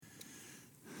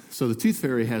So the Tooth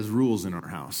Fairy has rules in our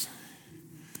house.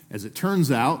 As it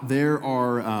turns out, there's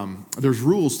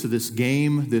rules to this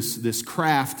game, this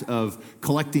craft of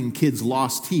collecting kids'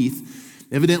 lost teeth.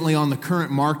 Evidently, on the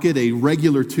current market, a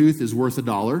regular tooth is worth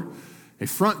 $1. A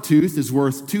front tooth is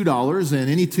worth $2, and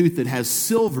any tooth that has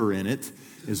silver in it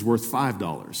is worth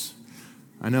 $5.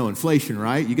 I know, inflation,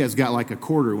 right? You guys got like a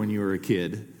quarter when you were a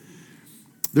kid.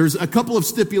 There's a couple of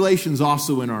stipulations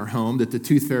also in our home that the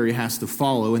Tooth Fairy has to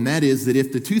follow, and that is that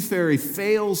if the Tooth Fairy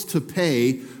fails to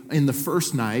pay in the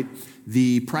first night,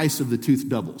 the price of the tooth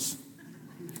doubles.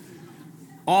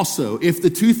 Also, if the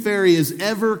Tooth Fairy is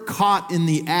ever caught in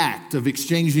the act of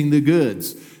exchanging the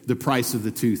goods, the price of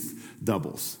the tooth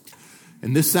doubles.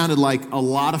 And this sounded like a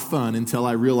lot of fun until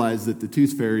I realized that the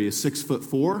Tooth Fairy is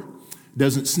 6'4",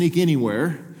 doesn't sneak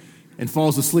anywhere, and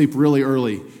falls asleep really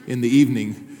early in the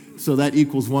evening. So that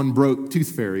equals one broke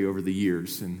Tooth Fairy over the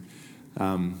years. And,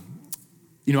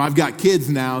 I've got kids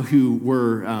now who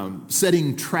were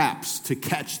setting traps to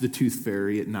catch the Tooth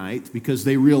Fairy at night because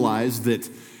they realized that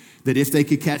if they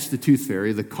could catch the Tooth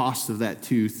Fairy, the cost of that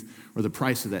tooth or the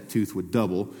price of that tooth would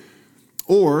double.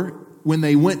 Or when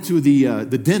they went to the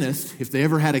dentist, if they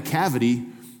ever had a cavity,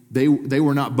 they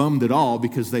were not bummed at all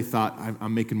because they thought,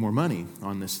 I'm making more money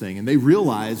on this thing. And they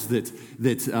realized that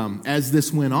as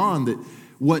this went on, that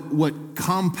what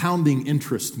compounding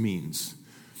interest means.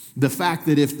 The fact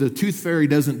that if the Tooth Fairy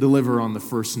doesn't deliver on the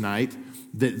first night,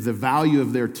 that the value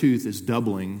of their tooth is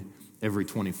doubling every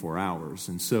 24 hours.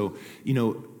 And so,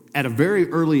 at a very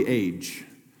early age,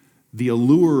 the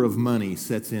allure of money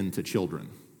sets into children.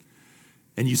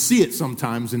 And you see it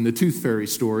sometimes in the Tooth Fairy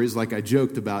stories, like I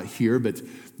joked about here, but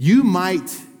you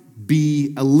might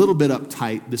be a little bit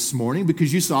uptight this morning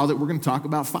because you saw that we're going to talk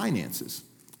about finances.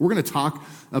 We're going to talk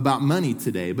about money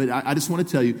today, but I just want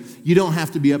to tell you, you don't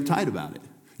have to be uptight about it.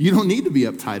 You don't need to be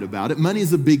uptight about it. Money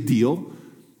is a big deal,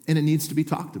 and it needs to be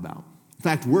talked about. In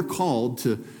fact, we're called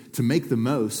to make the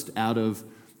most out of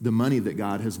the money that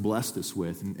God has blessed us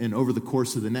with. And over the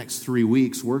course of the next 3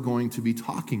 weeks, we're going to be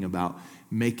talking about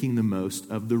making the most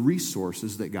of the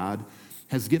resources that God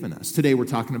has given us. Today, we're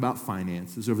talking about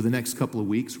finances. Over the next couple of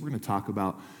weeks, we're going to talk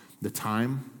about the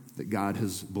time that God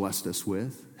has blessed us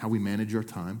with, how we manage our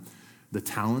time, the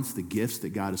talents, the gifts that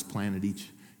God has planted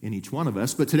in each one of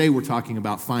us. But today we're talking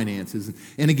about finances.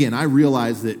 And again, I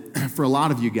realize that for a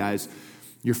lot of you guys,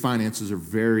 your finances are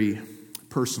very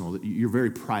personal, that you're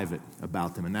very private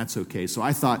about them, and that's okay. So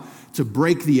I thought to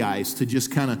break the ice, to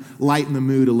just kind of lighten the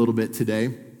mood a little bit today,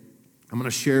 I'm going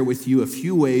to share with you a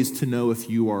few ways to know if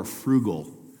you are frugal.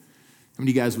 How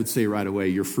many of you guys would say right away,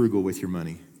 you're frugal with your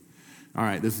money? All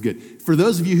right, this is good. For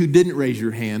those of you who didn't raise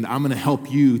your hand, I'm going to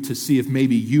help you to see if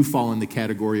maybe you fall in the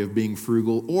category of being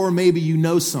frugal, or maybe you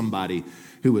know somebody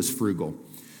who is frugal.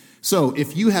 So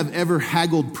if you have ever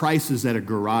haggled prices at a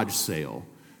garage sale,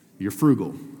 you're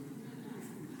frugal.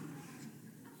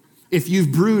 If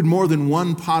you've brewed more than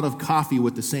one pot of coffee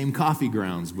with the same coffee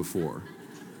grounds before,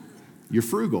 you're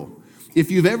frugal.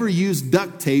 If you've ever used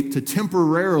duct tape to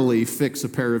temporarily fix a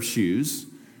pair of shoes,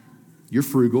 you're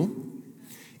frugal.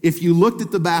 If you looked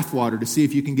at the bathwater to see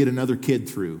if you can get another kid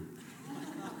through,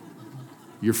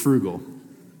 you're frugal.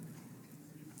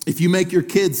 If you make your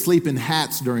kids sleep in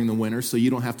hats during the winter so you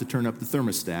don't have to turn up the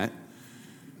thermostat,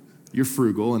 you're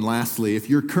frugal. And lastly, if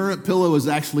your current pillow is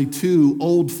actually 2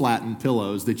 old flattened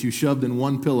pillows that you shoved in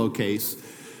one pillowcase,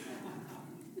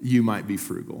 you might be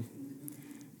frugal.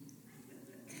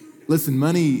 Listen,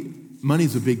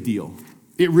 money's a big deal.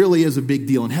 It really is a big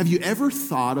deal. And have you ever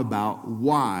thought about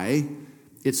why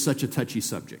it's such a touchy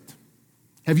subject?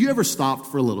 Have you ever stopped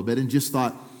for a little bit and just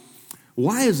thought,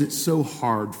 why is it so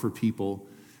hard for people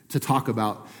to talk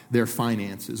about their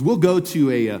finances? We'll go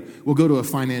to a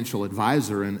financial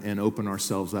advisor and open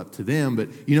ourselves up to them. But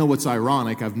you know what's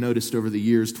ironic? I've noticed over the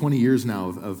years, 20 years now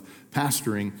of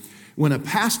pastoring, when a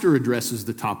pastor addresses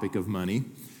the topic of money,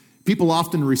 people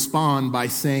often respond by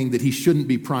saying that he shouldn't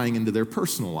be prying into their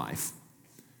personal life.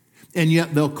 And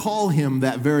yet they'll call him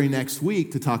that very next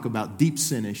week to talk about deep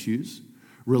sin issues,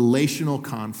 relational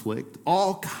conflict,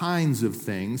 all kinds of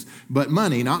things, but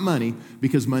money, not money,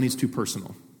 because money's too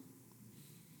personal.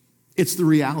 It's the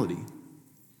reality.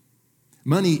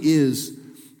 Money is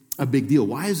a big deal.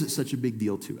 Why is it such a big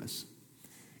deal to us?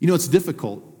 It's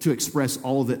difficult to express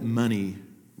all that money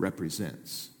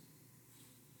represents.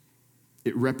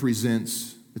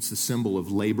 It's the symbol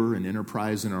of labor and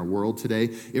enterprise in our world today.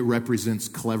 It represents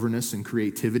cleverness and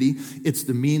creativity. It's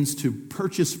the means to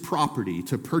purchase property,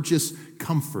 to purchase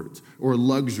comfort or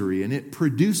luxury, and it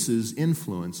produces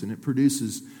influence and it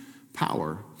produces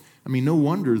power. No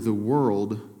wonder the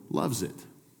world loves it.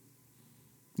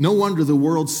 No wonder the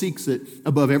world seeks it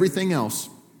above everything else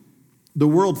The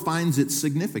world finds its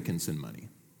significance in money.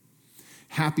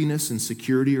 Happiness and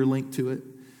security are linked to it.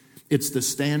 It's the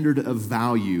standard of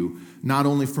value, not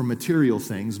only for material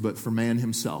things, but for man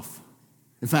himself.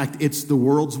 In fact, it's the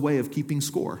world's way of keeping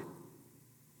score.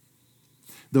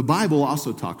 The Bible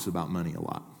also talks about money a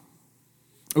lot.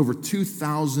 Over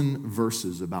 2,000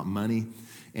 verses about money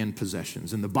and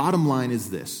possessions. And the bottom line is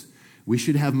this: we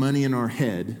should have money in our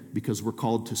head because we're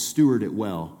called to steward it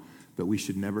well, but we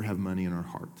should never have money in our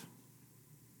heart.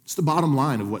 It's the bottom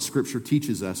line of what Scripture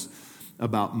teaches us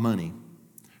about money.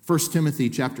 1 Timothy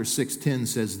chapter 6:10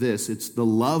 says this: it's the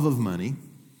love of money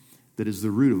that is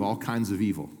the root of all kinds of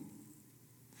evil.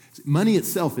 Money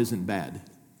itself isn't bad.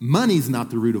 Money's not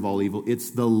the root of all evil.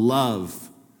 It's the love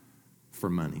for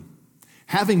money.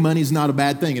 Having money is not a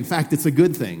bad thing. In fact, it's a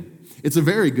good thing. It's a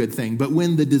very good thing. But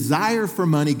when the desire for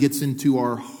money gets into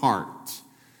our heart,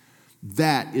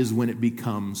 that is when it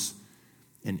becomes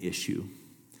an issue.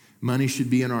 Money should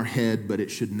be in our head, but it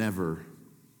should never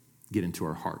get into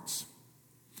our hearts.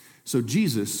 So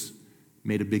Jesus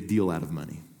made a big deal out of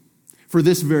money for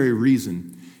this very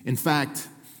reason. In fact,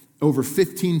 over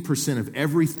 15% of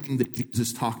everything that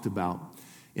Jesus talked about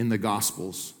in the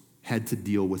Gospels had to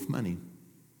deal with money.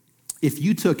 If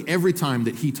you took every time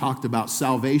that he talked about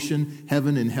salvation,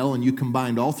 heaven, and hell, and you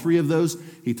combined all three of those,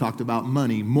 he talked about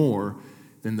money more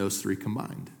than those three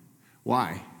combined.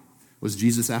 Why? Was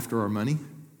Jesus after our money?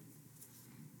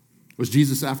 Was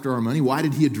Jesus after our money? Why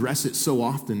did he address it so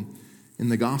often in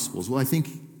the Gospels? Well, I think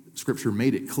Scripture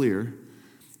made it clear.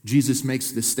 Jesus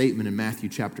makes this statement in Matthew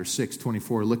chapter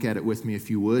 6:24. Look at it with me if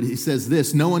you would. He says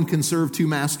this: no one can serve two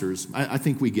masters. I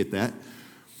think we get that.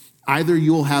 Either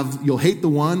you'll hate the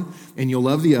one and you'll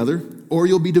love the other, or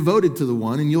you'll be devoted to the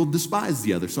one and you'll despise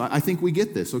the other. So I think we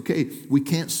get this. Okay, we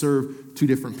can't serve two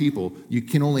different people. You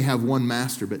can only have one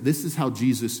master. But this is how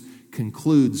Jesus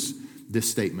concludes this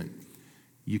statement: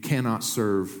 you cannot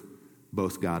serve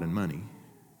both God and money.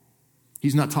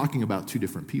 He's not talking about two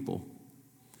different people.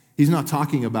 He's not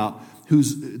talking about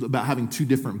having two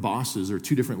different bosses or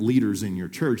two different leaders in your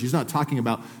church. He's not talking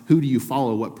about who do you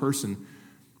follow, what person.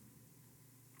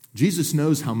 Jesus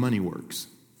knows how money works.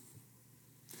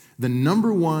 The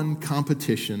number one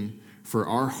competition for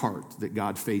our heart that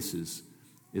God faces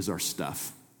is our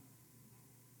stuff.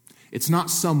 It's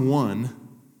not someone,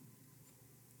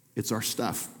 it's our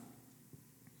stuff.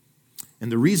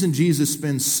 And the reason Jesus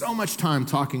spends so much time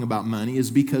talking about money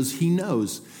is because he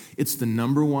knows it's the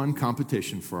number one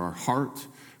competition for our heart,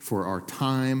 for our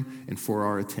time, and for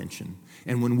our attention.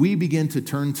 And when we begin to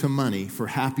turn to money for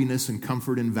happiness and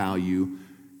comfort and value,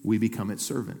 we become its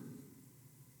servant.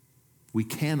 We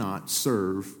cannot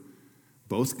serve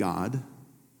both God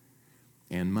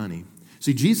and money.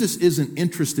 See, Jesus isn't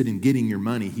interested in getting your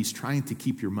money. He's trying to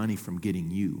keep your money from getting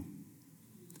you.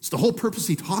 It's the whole purpose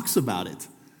he talks about it.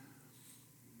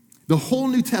 The whole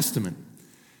New Testament,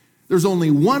 there's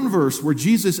only one verse where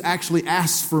Jesus actually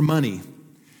asks for money.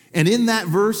 And in that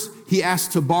verse, he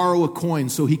asked to borrow a coin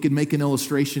so he could make an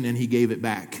illustration, and he gave it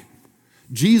back.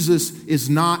 Jesus is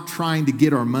not trying to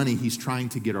get our money. He's trying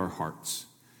to get our hearts.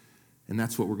 And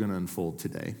that's what we're going to unfold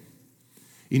today.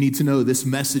 You need to know this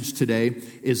message today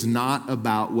is not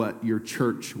about what your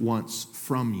church wants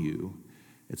from you.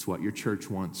 It's what your church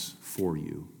wants for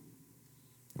you.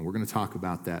 And we're going to talk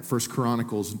about that. 1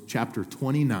 Chronicles chapter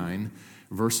 29,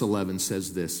 verse 11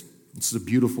 says this. This is a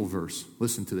beautiful verse.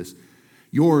 Listen to this.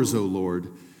 Yours, O Lord,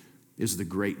 is the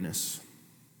greatness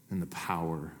and the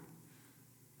power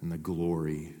and the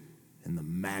glory and the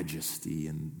majesty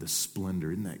and the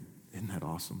splendor. Isn't that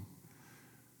awesome?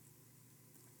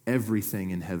 Everything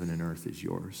in heaven and earth is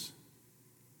yours.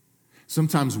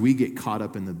 Sometimes we get caught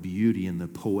up in the beauty and the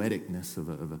poeticness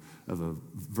of a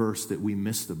verse that we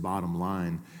miss the bottom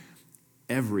line.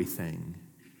 Everything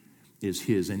is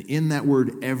his. And in that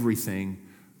word, everything,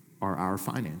 are our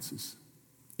finances.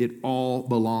 It all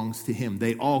belongs to him.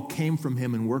 They all came from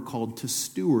him, and we're called to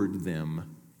steward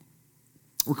them.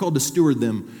 We're called to steward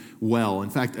them well. In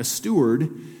fact, a steward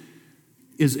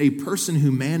is a person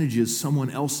who manages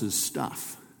someone else's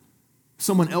stuff,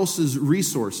 someone else's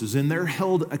resources, and they're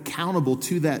held accountable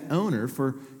to that owner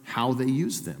for how they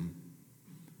use them.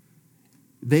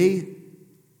 They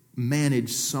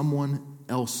manage someone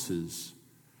else's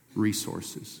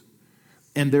resources,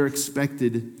 and they're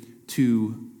expected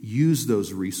to use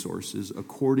those resources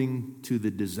according to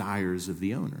the desires of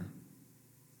the owner.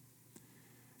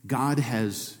 God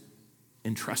has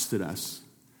entrusted us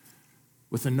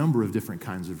with a number of different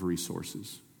kinds of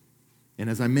resources. And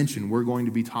as I mentioned, we're going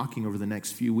to be talking over the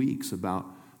next few weeks about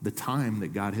the time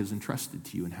that God has entrusted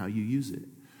to you and how you use it.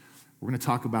 We're going to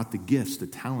talk about the gifts, the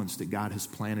talents that God has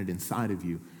planted inside of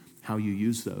you how you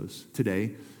use those.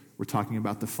 Today, we're talking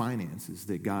about the finances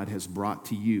that God has brought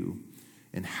to you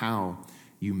and how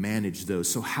you manage those.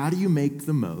 So how do you make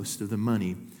the most of the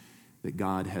money that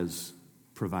God has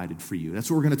provided for you? That's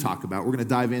what we're going to talk about. We're going to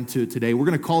dive into it today. We're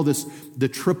going to call this the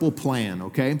triple plan,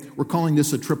 okay? We're calling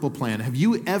this a triple plan. Have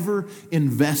you ever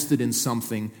invested in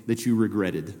something that you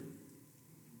regretted?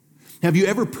 Have you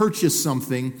ever purchased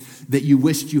something that you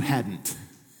wished you hadn't?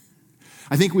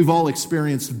 I think we've all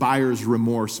experienced buyer's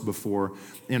remorse before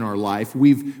in our life.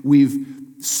 We've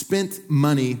spent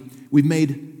money. We've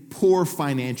made poor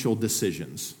financial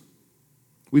decisions.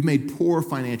 We've made poor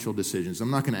financial decisions.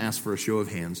 I'm not going to ask for a show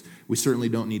of hands. We certainly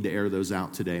don't need to air those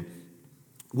out today.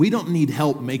 We don't need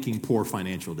help making poor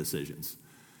financial decisions.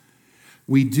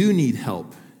 We do need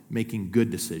help making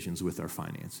good decisions with our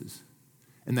finances.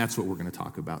 And that's what we're going to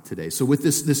talk about today. So with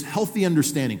this healthy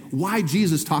understanding, why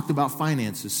Jesus talked about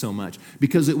finances so much?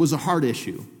 Because it was a heart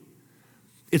issue.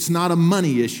 It's not a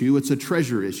money issue. It's a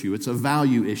treasure issue. It's a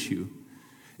value issue.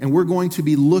 And we're going to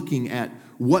be looking at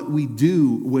what we do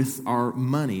with our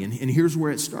money. And here's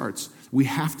where it starts. We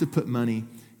have to put money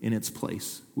in its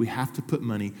place. We have to put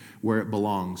money where it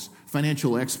belongs.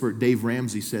 Financial expert Dave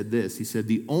Ramsey said this. He said,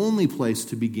 the only place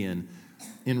to begin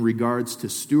in regards to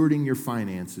stewarding your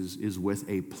finances is with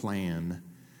a plan,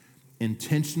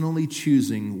 intentionally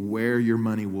choosing where your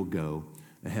money will go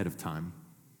ahead of time.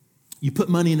 You put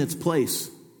money in its place.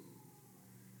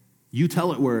 You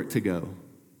tell it where to go.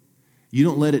 You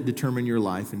don't let it determine your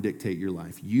life and dictate your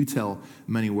life. You tell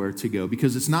money where to go,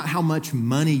 because it's not how much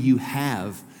money you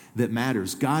have that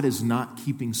matters. God is not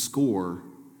keeping score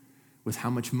with how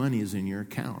much money is in your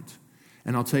account.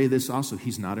 And I'll tell you this also,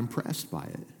 he's not impressed by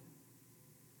it.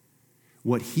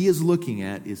 What he is looking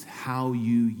at is how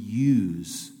you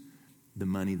use the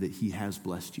money that he has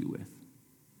blessed you with.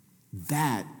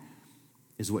 That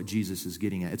is what Jesus is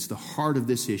getting at. It's the heart of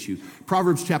this issue.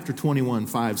 Proverbs chapter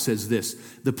 21:5 says this,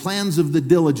 the plans of the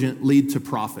diligent lead to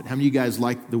profit. How many of you guys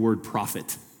like the word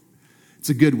profit? It's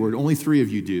a good word. Only 3 of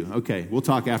you do. Okay, we'll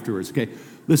talk afterwards. Okay,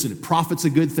 listen, profit's a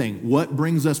good thing. What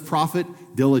brings us profit?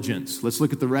 Diligence. Let's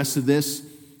look at the rest of this.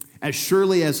 As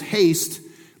surely as haste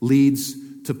leads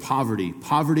to poverty.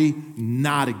 Poverty,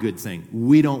 not a good thing.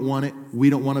 We don't want it.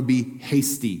 We don't want to be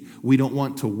hasty. We don't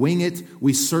want to wing it.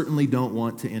 We certainly don't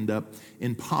want to end up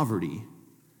in poverty.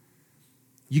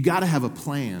 You got to have a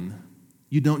plan.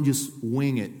 You don't just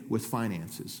wing it with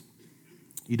finances.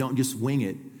 You don't just wing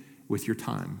it with your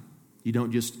time. You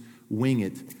don't just wing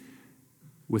it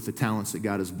with the talents that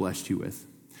God has blessed you with.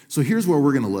 So here's where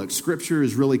we're going to look. Scripture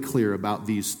is really clear about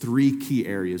these 3 key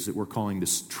areas that we're calling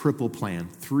this triple plan.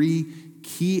 3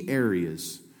 key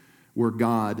areas where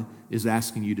God is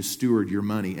asking you to steward your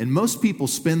money. And most people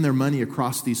spend their money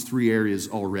across these 3 areas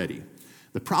already.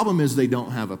 The problem is they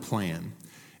don't have a plan.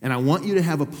 And I want you to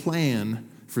have a plan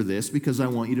for this because I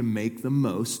want you to make the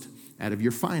most out of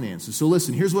your finances. So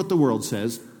listen, here's what the world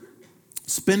says.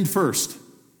 Spend first.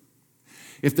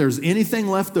 If there's anything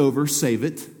left over, save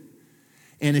it.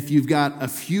 And if you've got a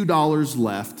few dollars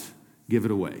left, give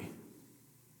it away.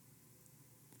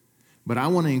 But I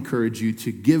want to encourage you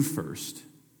to give first,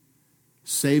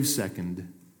 save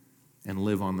second, and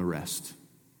live on the rest.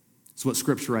 It's what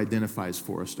Scripture identifies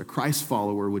for us. A Christ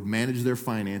follower would manage their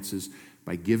finances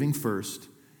by giving first,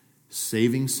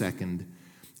 saving second,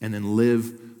 and then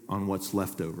live on what's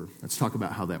left over. Let's talk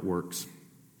about how that works.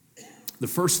 The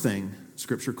first thing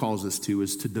Scripture calls us to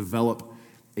is to develop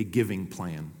a giving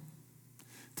plan.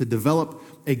 To develop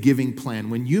a giving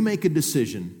plan. When you make a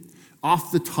decision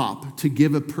off the top to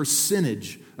give a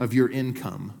percentage of your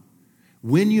income,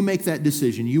 when you make that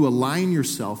decision, you align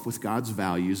yourself with God's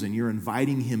values and you're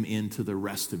inviting him into the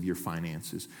rest of your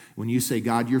finances. When you say,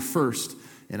 God, you're first,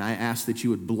 and I ask that you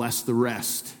would bless the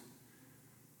rest,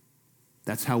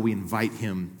 that's how we invite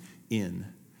him in.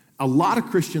 A lot of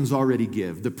Christians already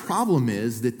give. The problem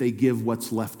is that they give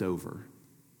what's left over.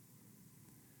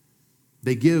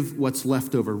 They give what's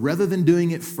left over. Rather than doing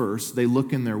it first, they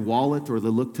look in their wallet or they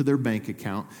look to their bank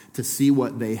account to see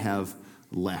what they have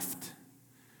left.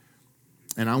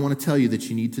 And I want to tell you that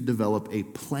you need to develop a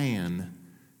plan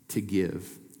to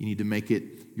give. You need to make it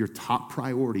your top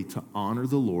priority to honor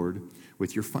the Lord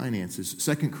with your finances.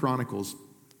 2 Chronicles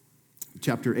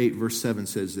chapter 8, verse 7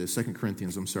 says this. 2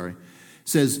 Corinthians,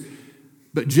 says,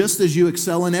 but just as you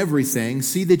excel in everything,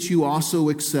 see that you also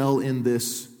excel in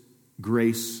this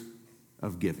grace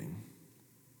of giving.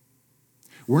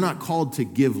 We're not called to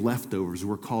give leftovers.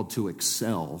 We're called to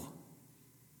excel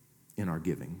in our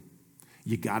giving.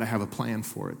 You got to have a plan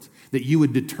for it. That you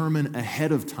would determine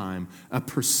ahead of time a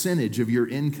percentage of your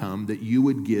income that you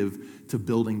would give to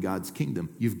building God's kingdom.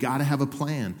 You've got to have a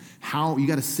plan. You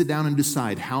got to sit down and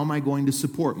decide, how am I going to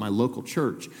support my local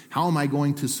church? How am I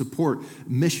going to support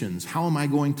missions? How am I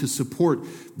going to support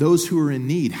those who are in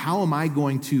need? How am I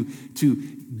going to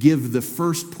give the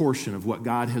first portion of what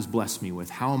God has blessed me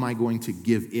with? How am I going to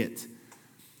give it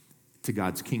to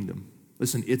God's kingdom?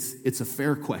 Listen, it's a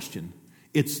fair question.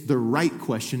 It's the right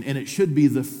question, and it should be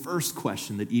the first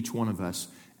question that each one of us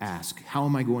ask. How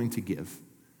am I going to give?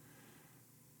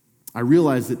 I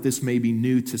realize that this may be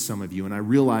new to some of you, and I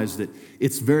realize that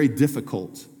it's very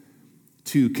difficult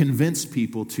to convince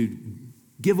people to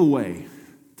give away,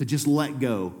 to just let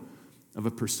go of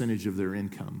a percentage of their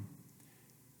income.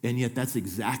 And yet that's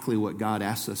exactly what God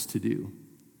asks us to do.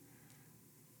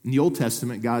 In the Old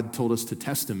Testament, God told us to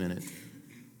test Him in it,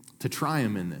 to try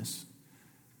Him in this,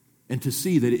 and to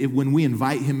see that when we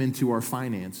invite Him into our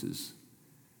finances,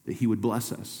 that He would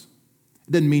bless us.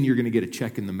 It doesn't mean you're going to get a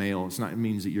check in the mail. It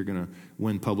means that you're going to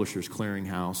win Publishers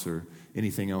Clearinghouse or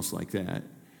anything else like that.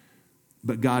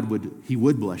 But He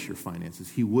would bless your finances.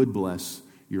 He would bless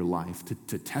your life,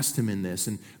 to test Him in this.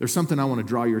 And there's something I want to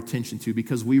draw your attention to,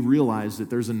 because we realize that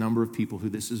there's a number of people who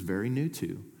this is very new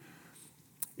to.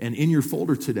 And in your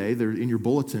folder today, in your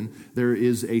bulletin, there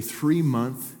is a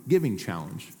 3-month giving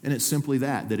challenge. And it's simply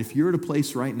that if you're at a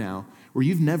place right now where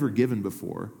you've never given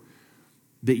before,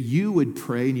 that you would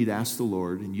pray and you'd ask the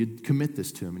Lord and you'd commit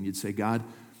this to Him and you'd say, God,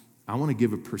 I want to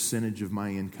give a percentage of my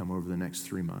income over the next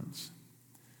 3 months.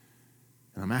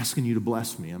 And I'm asking you to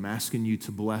bless me. I'm asking you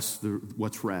to bless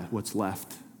what's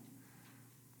left.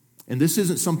 And this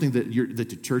isn't something that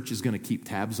the church is going to keep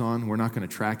tabs on. We're not going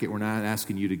to track it. We're not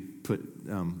asking you to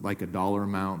put like a dollar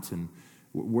amount, and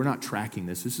we're not tracking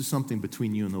this. This is something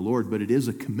between you and the Lord, but it is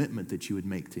a commitment that you would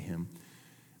make to Him.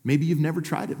 Maybe you've never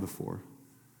tried it before.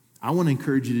 I want to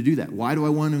encourage you to do that. Why do I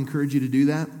want to encourage you to do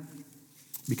that?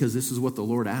 Because this is what the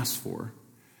Lord asks for.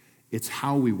 It's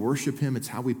how we worship Him. It's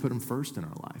how we put Him first in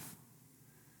our life.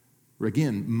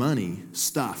 Again, money,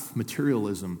 stuff,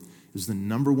 materialism is the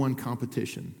number one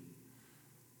competition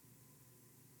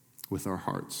with our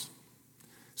hearts.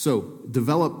 So,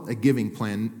 develop a giving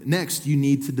plan. Next, you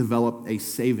need to develop a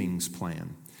savings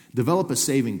plan. Develop a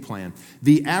saving plan.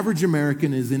 The average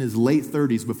American is in his late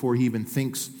 30s before he even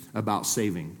thinks about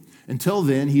saving. Until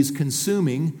then, he's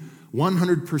consuming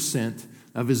 100%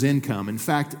 of his income. In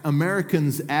fact,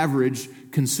 Americans average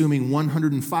consuming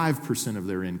 105% of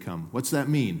their income. What's that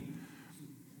mean?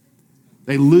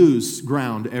 They lose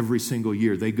ground every single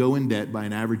year. They go in debt by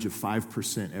an average of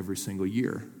 5% every single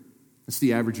year. That's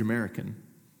the average American.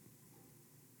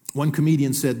 One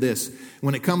comedian said this: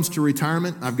 when it comes to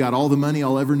retirement, I've got all the money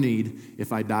I'll ever need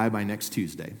if I die by next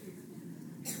Tuesday.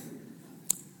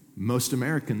 Most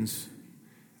Americans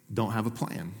don't have a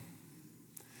plan.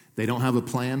 They don't have a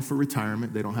plan for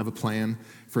retirement. They don't have a plan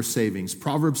for savings.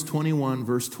 Proverbs 21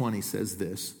 verse 20 says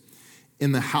this: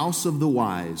 in the house of the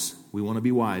wise, we want to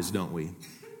be wise, don't we?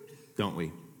 Don't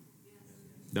we?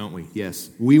 Don't we? Yes.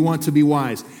 We want to be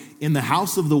wise. In the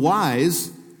house of the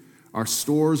wise are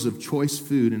stores of choice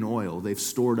food and oil. They've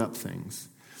stored up things.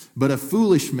 But a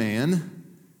foolish man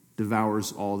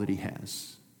devours all that he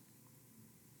has.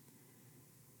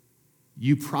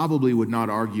 You probably would not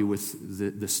argue with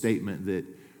the statement that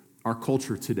our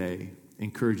culture today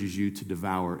encourages you to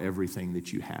devour everything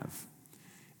that you have.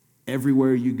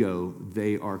 Everywhere you go,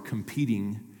 they are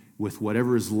competing with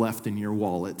whatever is left in your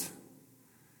wallet.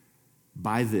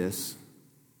 Buy this,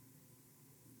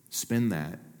 spend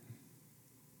that,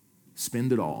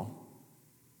 spend it all,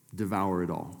 devour it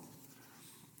all.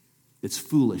 It's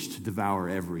foolish to devour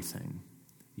everything.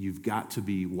 You've got to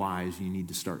be wise. You need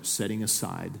to start setting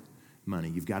aside money.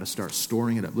 You've got to start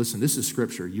storing it up. Listen, this is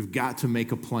scripture. You've got to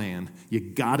make a plan.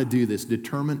 You've got to do this.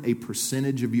 Determine a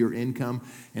percentage of your income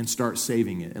and start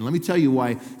saving it. And let me tell you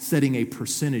why setting a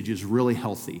percentage is really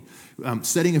healthy.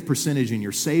 Setting a percentage in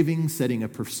your savings, setting a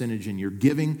percentage in your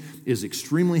giving is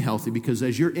extremely healthy, because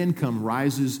as your income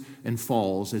rises and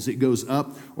falls, as it goes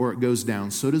up or it goes down,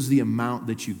 so does the amount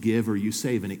that you give or you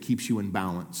save, and it keeps you in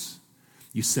balance.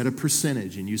 You set a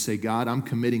percentage and you say, God, I'm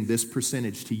committing this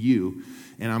percentage to you,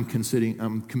 and I'm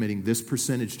committing this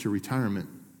percentage to retirement,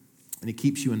 and it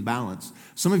keeps you in balance.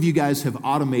 Some of you guys have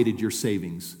automated your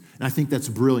savings, and I think that's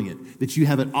brilliant, that you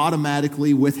have it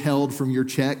automatically withheld from your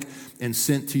check and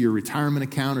sent to your retirement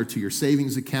account or to your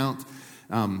savings account.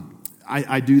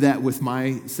 I do that with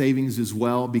my savings as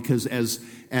well, because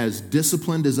as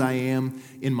disciplined as I am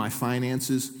in my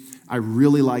finances, I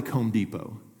really like Home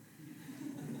Depot.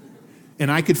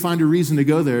 And I could find a reason to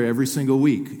go there every single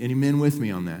week. Any men with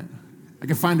me on that? I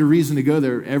can find a reason to go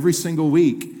there every single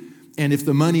week. And if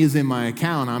the money is in my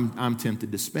account, I'm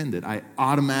tempted to spend it. I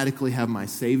automatically have my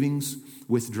savings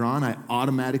withdrawn. I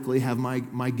automatically have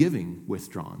my giving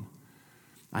withdrawn.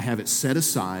 I have it set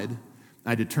aside.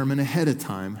 I determine ahead of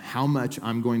time how much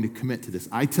I'm going to commit to this.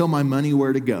 I tell my money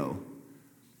where to go.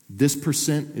 This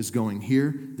percent is going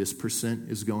here. This percent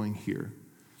is going here.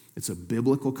 It's a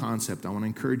biblical concept. I want to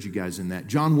encourage you guys in that.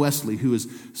 John Wesley, who is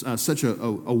such a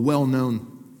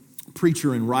well-known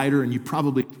preacher and writer, and you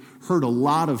probably heard a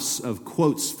lot of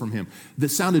quotes from him that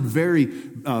sounded very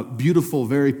beautiful,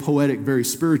 very poetic, very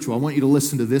spiritual. I want you to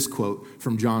listen to this quote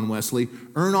from John Wesley.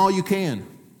 Earn all you can.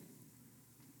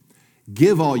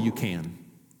 Give all you can.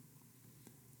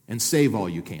 And save all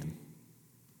you can.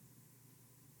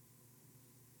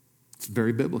 It's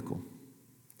very biblical.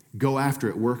 Go after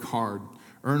it. Work hard.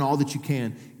 Earn all that you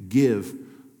can. Give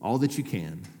all that you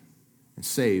can. And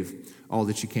save all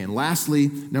that you can. Lastly,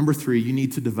 number 3, you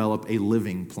need to develop a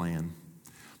living plan.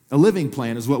 A living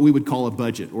plan is what we would call a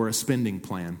budget or a spending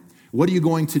plan. What are you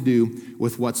going to do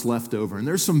with what's left over? And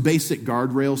there's some basic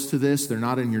guardrails to this. They're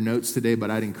not in your notes today, but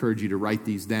I'd encourage you to write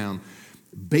these down.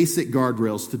 Basic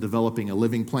guardrails to developing a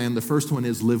living plan. The first one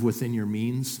is live within your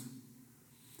means.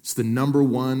 It's the number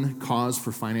one cause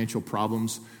for financial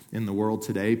problems in the world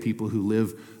today, people who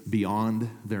live beyond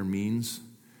their means.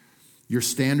 Your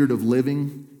standard of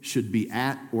living should be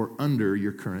at or under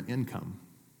your current income.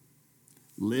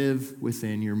 Live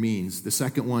within your means. The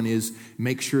second one is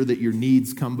make sure that your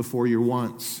needs come before your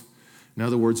wants. In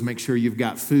other words, make sure you've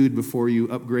got food before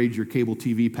you upgrade your cable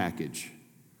TV package.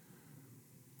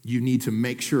 You need to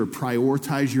make sure,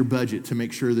 prioritize your budget to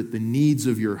make sure that the needs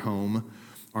of your home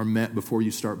are met before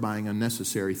you start buying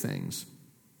unnecessary things.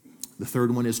 The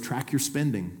third one is track your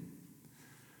spending.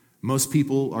 Most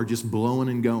people are just blowing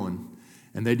and going,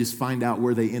 and they just find out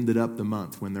where they ended up the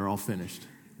month when they're all finished.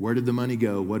 Where did the money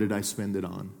go? What did I spend it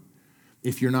on?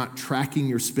 If you're not tracking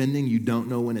your spending, you don't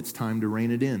know when it's time to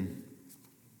rein it in.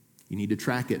 You need to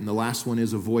track it. And the last one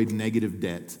is avoid negative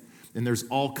debt. And there's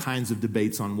all kinds of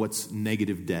debates on what's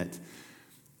negative debt.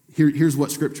 Here's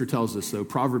what Scripture tells us, though.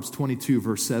 Proverbs 22,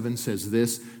 verse 7 says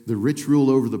this: the rich rule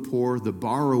over the poor, the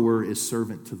borrower is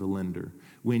servant to the lender.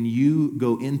 When you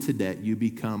go into debt, you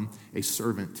become a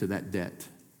servant to that debt.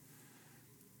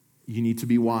 You need to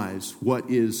be wise. What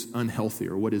is unhealthy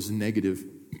or what is negative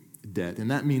debt?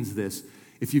 And that means this: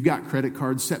 if you've got credit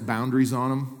cards, set boundaries on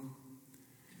them.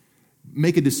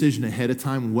 Make a decision ahead of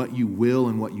time what you will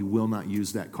and what you will not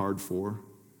use that card for.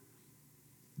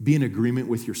 Be in agreement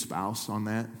with your spouse on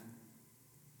that.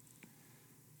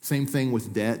 Same thing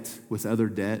with debt, with other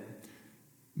debt.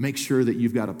 Make sure that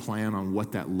you've got a plan on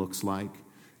what that looks like.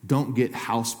 Don't get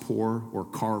house poor or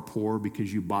car poor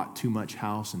because you bought too much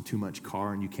house and too much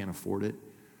car and you can't afford it.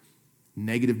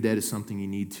 Negative debt is something you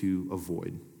need to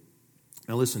avoid.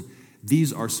 Now listen,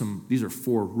 these are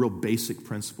 4 real basic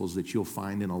principles that you'll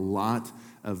find in a lot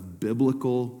of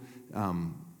biblical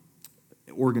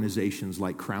organizations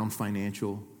like Crown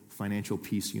Financial, Financial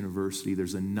Peace University.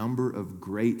 There's a number of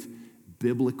great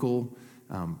biblical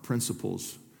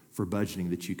principles for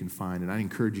budgeting that you can find, and I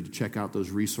encourage you to check out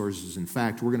those resources. In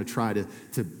fact, we're going to try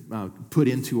to put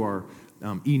into our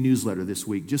e-newsletter this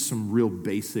week just some real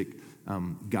basic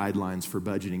guidelines for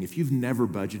budgeting. If you've never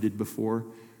budgeted before,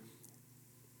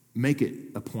 make it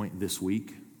a point this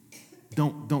week.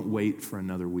 Don't wait for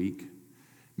another week.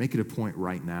 Make it a point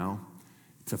right now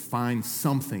to find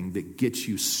something that gets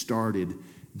you started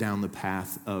down the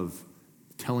path of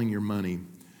telling your money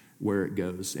where it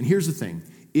goes. And here's the thing.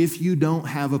 If you don't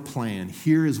have a plan,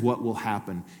 here is what will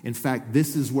happen. In fact,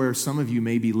 this is where some of you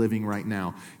may be living right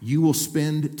now. You will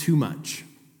spend too much.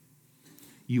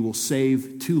 You will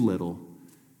save too little,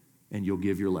 and you'll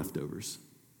give your leftovers.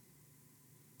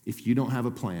 If you don't have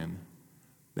a plan,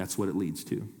 that's what it leads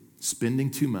to. Spending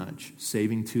too much,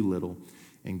 saving too little,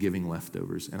 and giving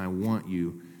leftovers. And I want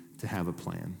you to have a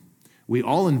plan. We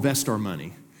all invest our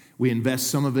money. We invest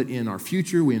some of it in our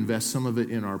future, we invest some of it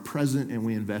in our present, and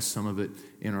we invest some of it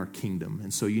in our kingdom.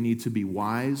 And so you need to be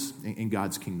wise in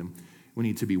God's kingdom. We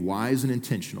need to be wise and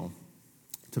intentional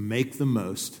to make the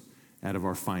most out of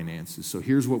our finances. So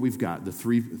here's what we've got, the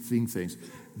 3 things.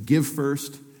 Give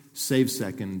first, save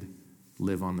second,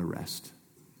 live on the rest.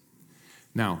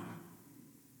 Now,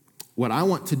 what I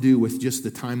want to do with just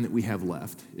the time that we have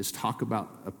left is talk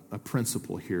about a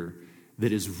principle here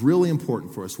that is really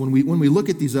important for us. When we look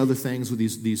at these other things with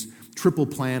these triple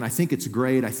plan, I think it's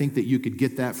great. I think that you could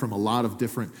get that from a lot of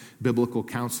different biblical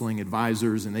counseling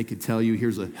advisors, and they could tell you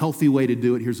here's a healthy way to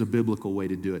do it, here's a biblical way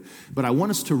to do it. But I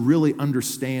want us to really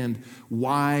understand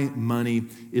why money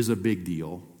is a big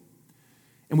deal.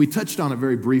 And we touched on it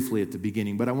very briefly at the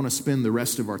beginning, but I want to spend the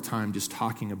rest of our time just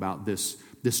talking about this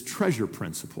treasure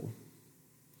principle.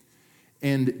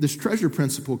 And this treasure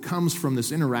principle comes from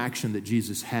this interaction that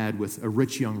Jesus had with a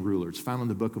rich young ruler. It's found in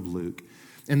the book of Luke.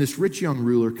 And this rich young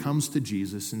ruler comes to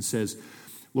Jesus and says,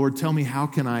 Lord, tell me, how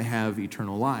can I have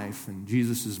eternal life? And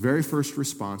Jesus' very first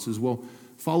response is, well,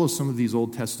 follow some of these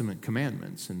Old Testament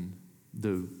commandments. And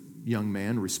the young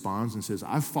man responds and says,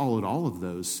 I've followed all of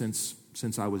those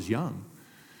since I was young.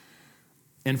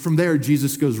 And from there,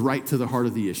 Jesus goes right to the heart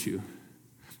of the issue.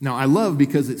 Now, I love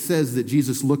because it says that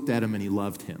Jesus looked at him and he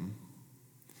loved him.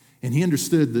 And he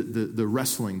understood the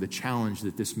wrestling, the challenge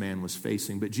that this man was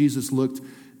facing. But Jesus looked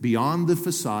beyond the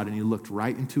facade and he looked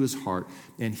right into his heart.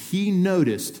 And he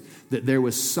noticed that there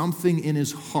was something in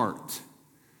his heart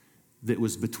that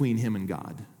was between him and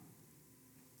God.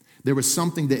 There was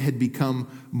something that had become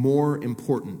more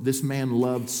important. This man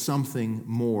loved something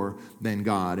more than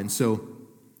God. And so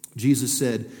Jesus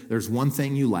said, there's one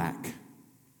thing you lack.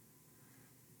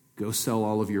 Go sell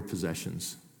all of your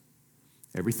possessions,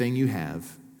 everything you have,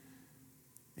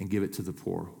 and give it to the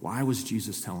poor. Why was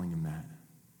Jesus telling him that?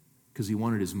 Because he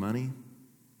wanted his money?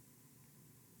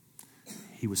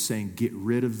 He was saying, get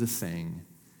rid of the thing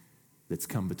that's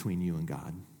come between you and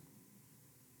God.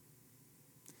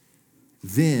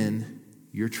 Then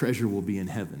your treasure will be in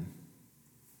heaven.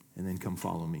 And then come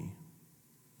follow me.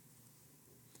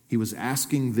 He was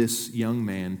asking this young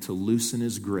man to loosen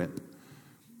his grip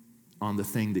on the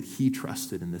thing that he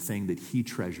trusted and the thing that he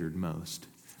treasured most,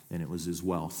 and it was his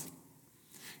wealth.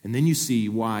 And then you see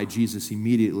why Jesus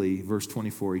immediately, verse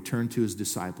 24, he turned to his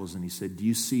disciples and he said, do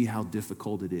you see how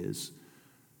difficult it is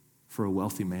for a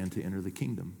wealthy man to enter the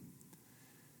kingdom?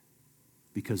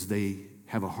 Because they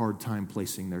have a hard time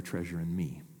placing their treasure in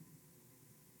me.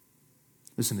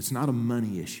 Listen, it's not a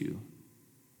money issue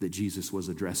that Jesus was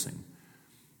addressing.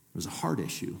 It was a heart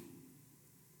issue.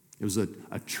 It was a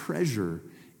treasure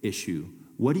issue.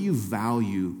 What do you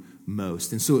value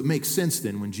most? And so it makes sense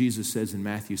then when Jesus says in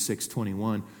Matthew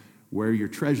 6:21, where your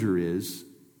treasure is,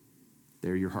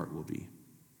 there your heart will be.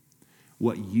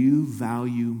 What you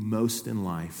value most in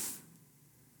life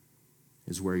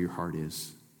is where your heart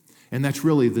is. And that's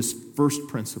really this first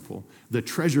principle. The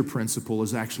treasure principle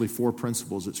is actually 4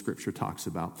 principles that Scripture talks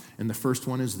about. And the first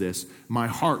one is this: my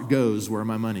heart goes where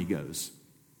my money goes.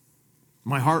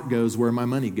 My heart goes where my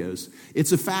money goes.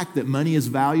 It's a fact that money is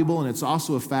valuable, and it's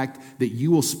also a fact that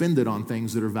you will spend it on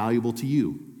things that are valuable to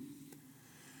you.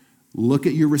 Look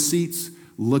at your receipts,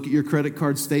 look at your credit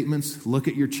card statements, look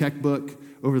at your checkbook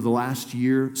over the last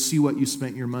year, see what you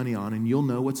spent your money on, and you'll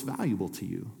know what's valuable to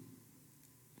you.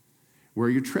 Where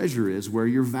your treasure is, where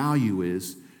your value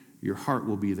is, your heart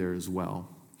will be there as well.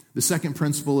 The second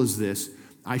principle is this: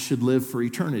 I should live for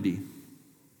eternity.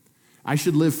 I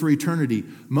should live for eternity.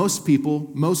 Most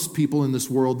people in this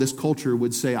world, this culture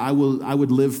would say, I would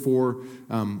live for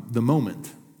the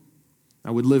moment.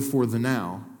 I would live for the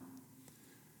now.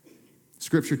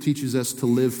 Scripture teaches us to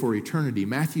live for eternity.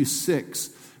 Matthew 6,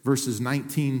 verses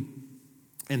 19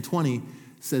 and 20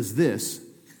 says this: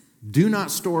 do not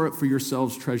store up for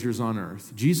yourselves treasures on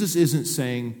earth. Jesus isn't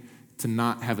saying to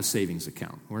not have a savings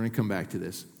account. We're going to come back to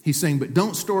this. He's saying, but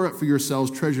don't store up for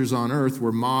yourselves treasures on earth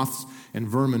where moths and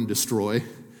vermin destroy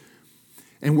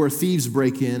and where thieves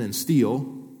break in and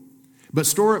steal. But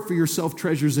store up for yourself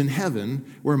treasures in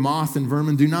heaven where moth and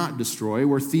vermin do not destroy,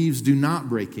 where thieves do not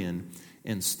break in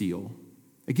and steal.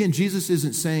 Again, Jesus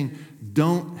isn't saying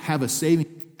don't have a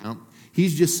savings account.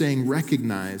 He's just saying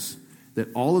recognize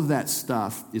that all of that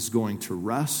stuff is going to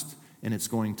rust and it's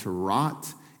going to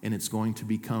rot and it's going to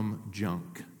become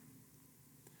junk.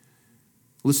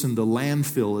 Listen, the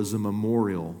landfill is a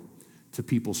memorial to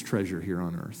people's treasure here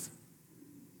on earth.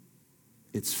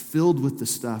 It's filled with the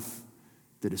stuff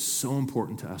that is so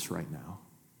important to us right now.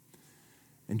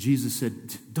 And Jesus said,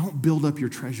 don't build up your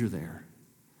treasure there.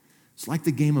 It's like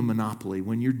the game of Monopoly.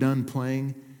 When you're done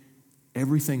playing,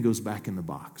 everything goes back in the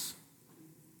box.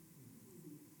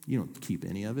 You don't keep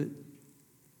any of it.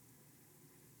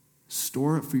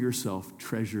 Store up for yourself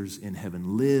treasures in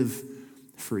heaven. Live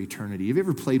for eternity. Have you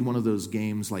ever played one of those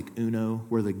games like Uno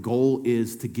where the goal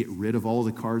is to get rid of all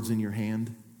the cards in your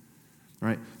hand?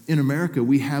 Right? In America,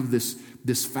 we have this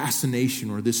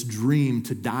fascination or this dream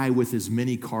to die with as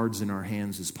many cards in our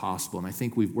hands as possible. And I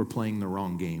think we're playing the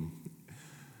wrong game.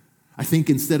 I think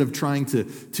instead of trying to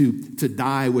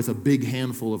die with a big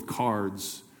handful of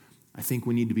cards, I think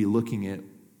we need to be looking at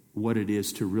what it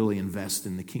is to really invest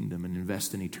in the kingdom and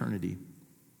invest in eternity.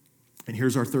 And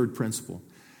here's our third principle.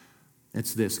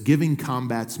 It's this: giving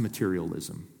combats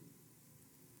materialism.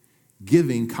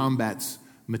 Giving combats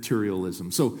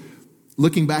materialism. So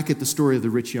Looking back at the story of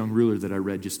the rich young ruler that I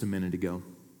read just a minute ago,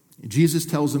 Jesus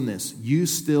tells him this: you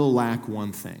still lack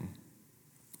one thing.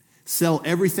 Sell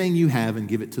everything you have and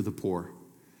give it to the poor,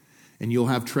 and you'll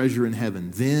have treasure in heaven.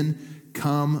 Then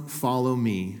come follow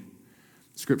me.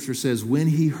 Scripture says, when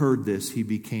he heard this, he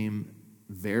became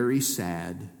very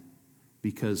sad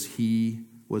because he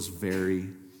was very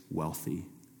wealthy.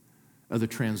 Other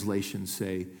translations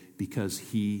say, because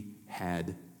he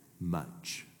had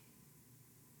much.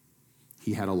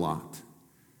 He had a lot.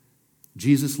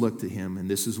 Jesus looked at him, and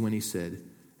this is when he said,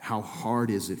 how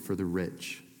hard is it for the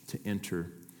rich to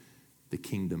enter the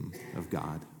kingdom of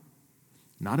God?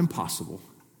 Not impossible.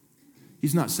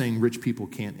 He's not saying rich people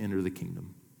can't enter the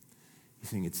kingdom. He's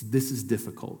saying this is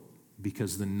difficult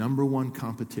because the number one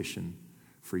competition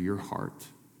for your heart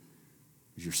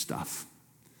is your stuff.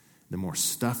 The more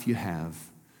stuff you have,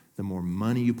 the more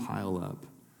money you pile up,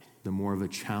 the more of a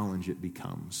challenge it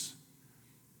becomes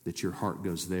that your heart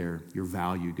goes there, your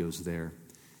value goes there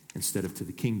instead of to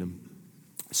the kingdom.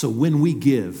 So when we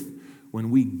give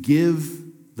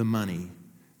the money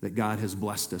that God has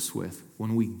blessed us with,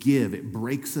 when we give, it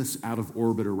breaks us out of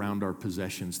orbit around our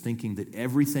possessions, thinking that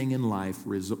everything in life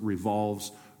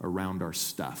revolves around our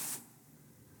stuff.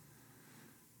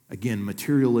 Again,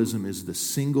 materialism is the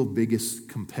single biggest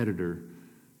competitor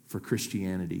for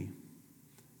Christianity,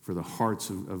 for the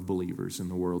hearts of believers in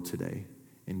the world today.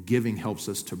 And giving helps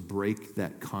us to break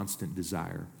that constant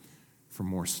desire for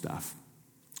more stuff.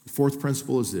 The fourth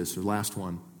principle is this, or last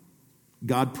one.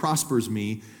 God prospers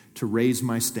me to raise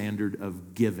my standard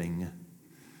of giving.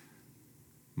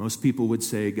 Most people would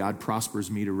say, God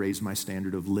prospers me to raise my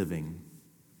standard of living.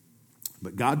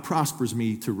 But God prospers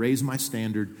me to raise my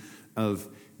standard of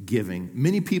giving.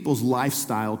 Many people's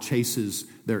lifestyle chases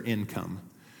their income.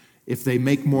 If they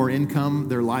make more income,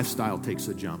 their lifestyle takes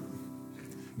a jump.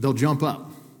 They'll jump up.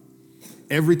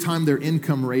 Every time their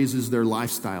income raises, their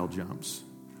lifestyle jumps.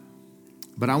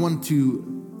 But I want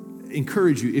to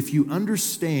encourage you, if you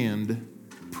understand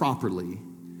properly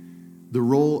the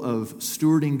role of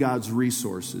stewarding God's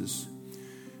resources,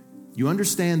 you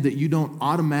understand that you don't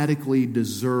automatically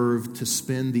deserve to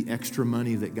spend the extra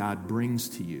money that God brings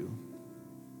to you.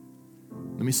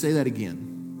 Let me say that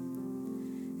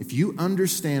again. If you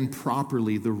understand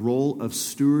properly the role of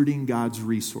stewarding God's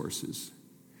resources,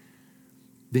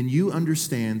 then you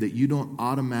understand that you don't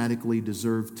automatically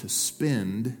deserve to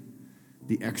spend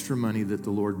the extra money that the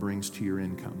Lord brings to your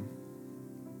income.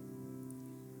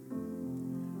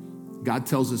 God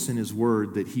tells us in His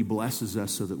Word that He blesses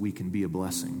us so that we can be a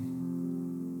blessing.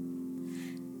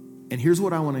 And here's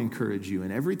what I want to encourage you.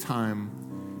 And every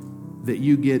time that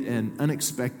you get an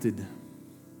unexpected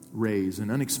raise,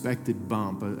 an unexpected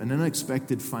bump, an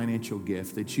unexpected financial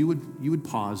gift, that you would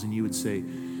pause and you would say,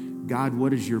 God,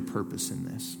 what is your purpose in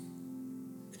this?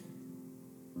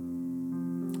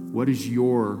 What is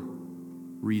your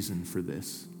reason for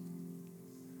this?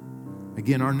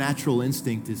 Again, our natural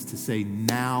instinct is to say,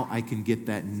 now I can get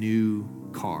that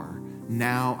new car.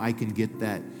 Now I can get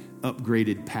that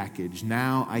upgraded package.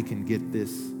 Now I can get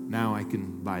this. Now I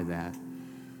can buy that.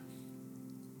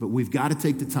 But we've got to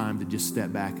take the time to just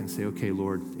step back and say, okay,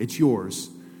 Lord, it's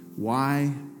yours.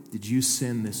 Why did you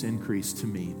send this increase to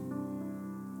me?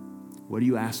 What are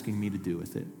you asking me to do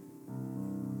with it?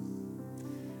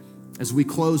 As we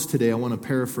close today, I want to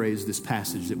paraphrase this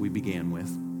passage that we began with.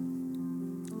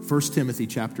 1 Timothy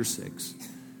chapter 6.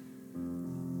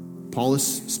 Paul is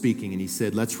speaking, and he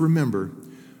said, let's remember,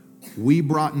 we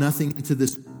brought nothing into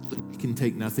this world, and we can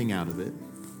take nothing out of it.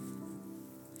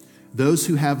 Those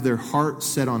who have their heart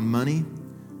set on money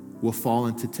will fall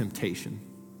into temptation.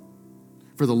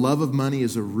 For the love of money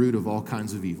is a root of all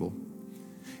kinds of evil.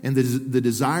 And the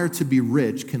desire to be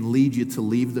rich can lead you to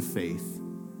leave the faith.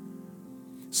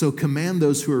 So command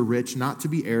those who are rich not to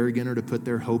be arrogant or to put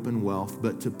their hope in wealth,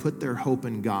 but to put their hope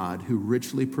in God, who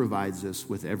richly provides us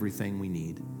with everything we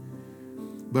need.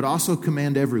 But also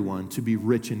command everyone to be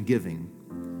rich in giving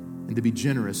and to be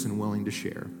generous and willing to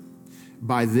share.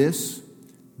 By this,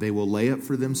 they will lay up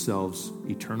for themselves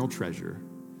eternal treasure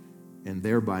and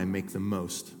thereby make the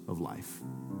most of life.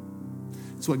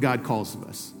 That's what God calls of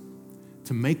us,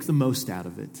 to make the most out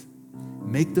of it.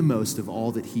 Make the most of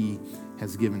all that He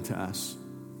has given to us.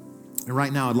 And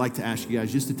right now, I'd like to ask you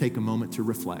guys just to take a moment to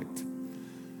reflect.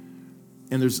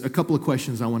 And there's a couple of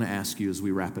questions I want to ask you as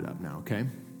we wrap it up now, okay?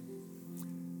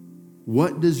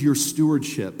 What does your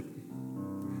stewardship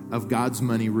of God's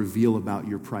money reveal about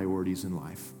your priorities in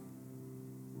life?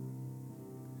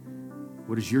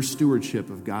 What does your stewardship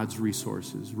of God's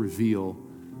resources reveal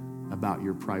about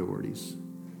your priorities?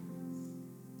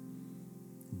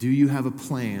 Do you have a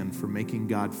plan for making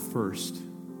God first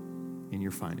in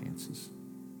your finances.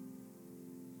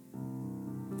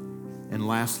 And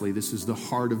lastly, this is the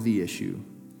heart of the issue.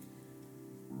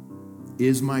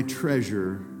 Is my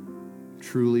treasure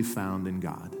truly found in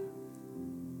God?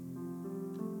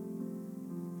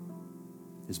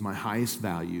 Is my highest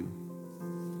value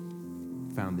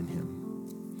found in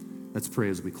Him? Let's pray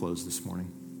as we close this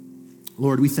morning.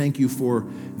 Lord, we thank you for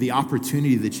the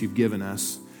opportunity that you've given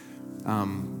us,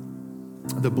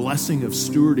 the blessing of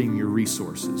stewarding your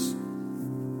resources.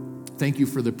 Thank you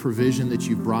for the provision that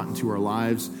you've brought into our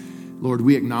lives. Lord,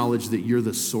 we acknowledge that you're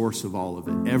the source of all of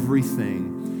it.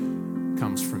 Everything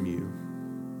comes from you.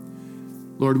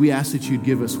 Lord, we ask that you'd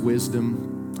give us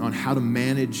wisdom on how to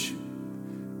manage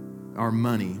our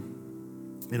money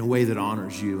in a way that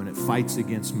honors you and it fights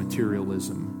against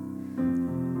materialism.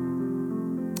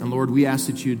 And Lord, we ask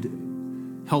that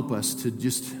you'd help us to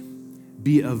just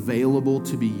be available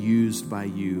to be used by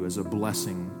you as a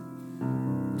blessing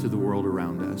to the world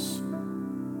around us.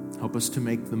 Help us to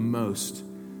make the most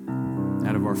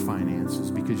out of our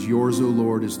finances, because yours, O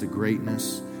Lord, is the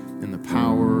greatness and the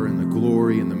power and the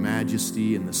glory and the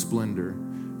majesty and the splendor.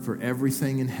 For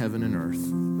everything in heaven and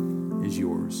earth is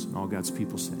yours. And all God's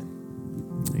people said,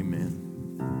 amen.